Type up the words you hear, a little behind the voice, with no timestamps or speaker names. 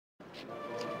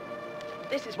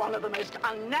This is one of the most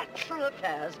unnatural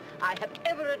affairs I have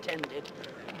ever attended.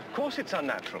 Of course it's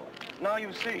unnatural. Now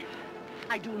you see.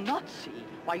 I do not see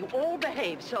why you all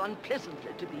behave so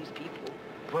unpleasantly to these people.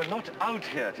 We're not out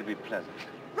here to be pleasant.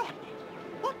 Rodney,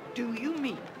 what do you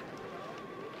mean?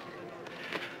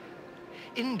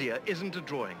 India isn't a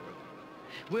drawing room.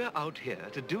 We're out here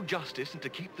to do justice and to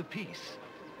keep the peace.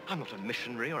 I'm not a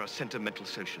missionary or a sentimental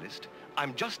socialist.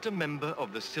 I'm just a member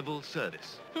of the civil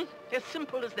service. As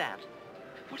simple as that.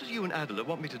 What do you and Adela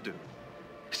want me to do?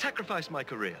 Sacrifice my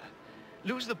career?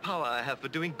 Lose the power I have for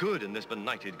doing good in this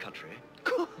benighted country?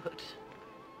 Good.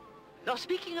 Now,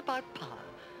 speaking about power,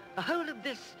 the whole of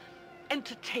this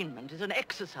entertainment is an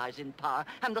exercise in power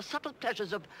and the subtle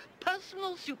pleasures of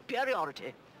personal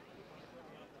superiority.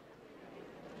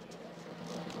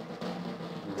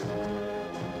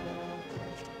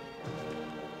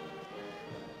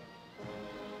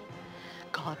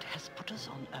 God has put us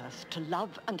on earth to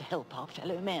love and help our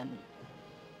fellow men.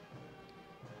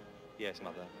 Yes,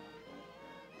 Mother.